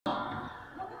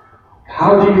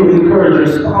how do you encourage your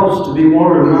spouse to be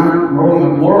more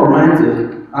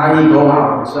romantic, i.e. go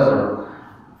out, etc.?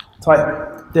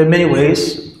 There are many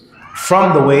ways.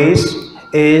 From the ways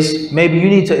is maybe you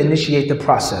need to initiate the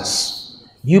process.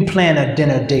 You plan a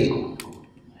dinner date.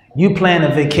 You plan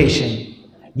a vacation.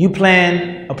 You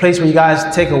plan a place where you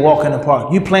guys take a walk in the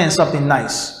park. You plan something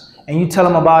nice and you tell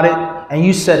them about it and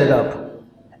you set it up.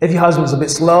 If your husband's a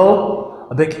bit slow,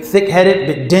 a bit thick-headed,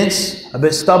 a bit dense, a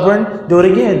bit stubborn, do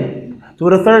it again. Do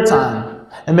it a third time.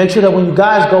 And make sure that when you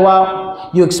guys go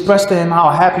out, you express to him how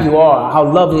happy you are,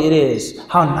 how lovely it is,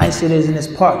 how nice it is in this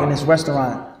park, in this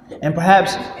restaurant. And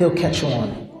perhaps he'll catch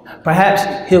on.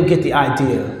 Perhaps he'll get the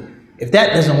idea. If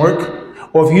that doesn't work,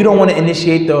 or if you don't want to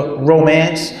initiate the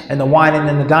romance and the whining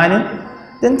and the dining,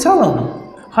 then tell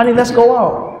him, honey, let's go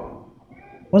out.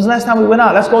 When's the last time we went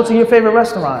out? Let's go to your favorite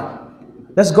restaurant.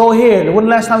 Let's go here. When's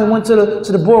the last time we went to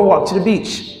the boardwalk, to the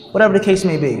beach? Whatever the case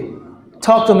may be.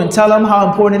 Talk to him and tell him how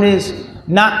important it is.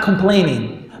 Not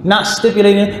complaining, not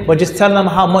stipulating, but just telling him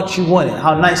how much you want it,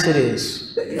 how nice it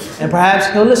is. And perhaps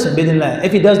he'll listen.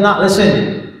 If he does not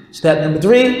listen, step number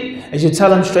 3 is you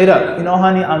tell him straight up, you know,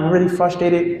 honey, I'm really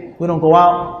frustrated. We don't go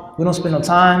out. We don't spend no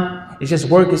time. It's just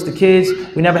work. It's the kids.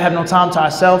 We never have no time to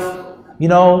ourselves. You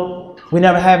know, we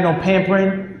never have no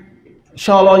pampering.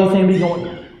 Inshallah, you think be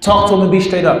going. Talk to him and be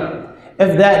straight up.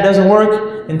 If that doesn't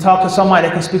work, then talk to somebody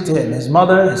that can speak to him. His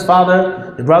mother, his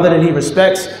father, the brother that he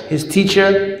respects, his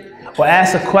teacher, or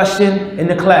ask a question in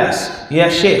the class. Yeah,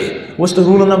 Sheikh, what's the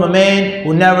ruling of a man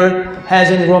who never has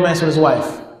any romance with his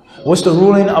wife? What's the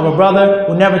ruling of a brother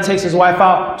who never takes his wife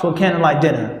out to a candlelight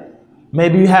dinner?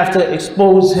 Maybe you have to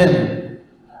expose him.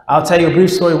 I'll tell you a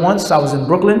brief story. Once I was in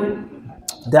Brooklyn,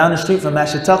 down the street from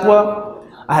Masjid Taqwa.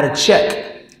 I had a check.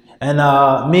 And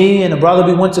me and a brother,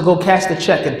 we went to go cash the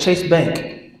check at Chase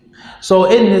Bank. So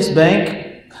in this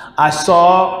bank, I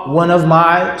saw one of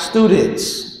my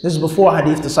students. This is before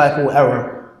Hadith disciple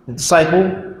era. The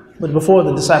disciple, but before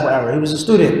the disciple era. He was a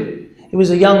student. He was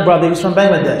a young brother. He was from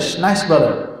Bangladesh. Nice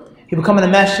brother. He would come in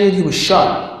the masjid. He was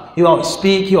sharp. He would always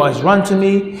speak. He would always run to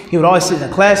me. He would always sit in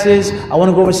the classes. I want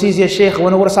to go overseas, yeah, Sheikh. I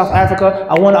want to go to South Africa.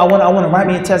 I want to write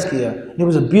me a tazkiyah. He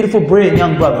was a beautiful, brilliant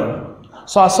young brother.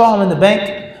 So I saw him in the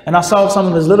bank. And I saw some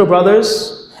of his little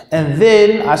brothers, and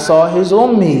then I saw his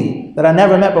ummi that I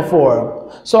never met before.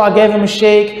 So I gave him a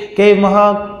shake, gave him a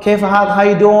hug. How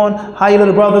you doing? How you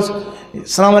little brothers?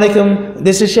 Assalamu alaikum.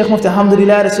 This is Sheikh Mufti,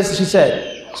 alhamdulillah, the sister, she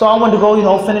said. So I wanted to go, you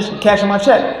know, finish cashing my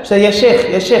check. She said, yes, Sheikh,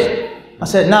 yes, Sheikh. I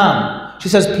said, naam. She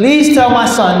says, please tell my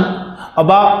son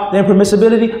about the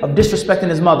impermissibility of disrespecting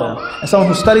his mother. And someone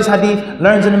who studies hadith,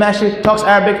 learns in the masjid, talks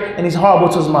Arabic, and he's horrible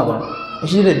to his mother. And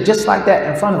she did it just like that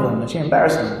in front of him, and she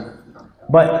embarrassed him.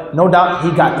 But no doubt he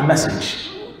got the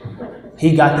message.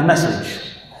 He got the message.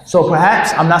 So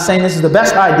perhaps, I'm not saying this is the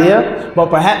best idea, but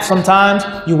perhaps sometimes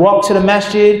you walk to the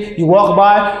masjid, you walk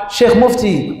by, Sheikh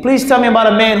Mufti, please tell me about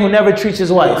a man who never treats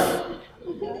his wife.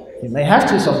 You may have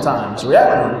to sometimes. It's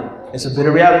reality. It's a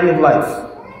bitter reality of life.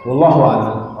 Wallahu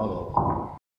a'lam.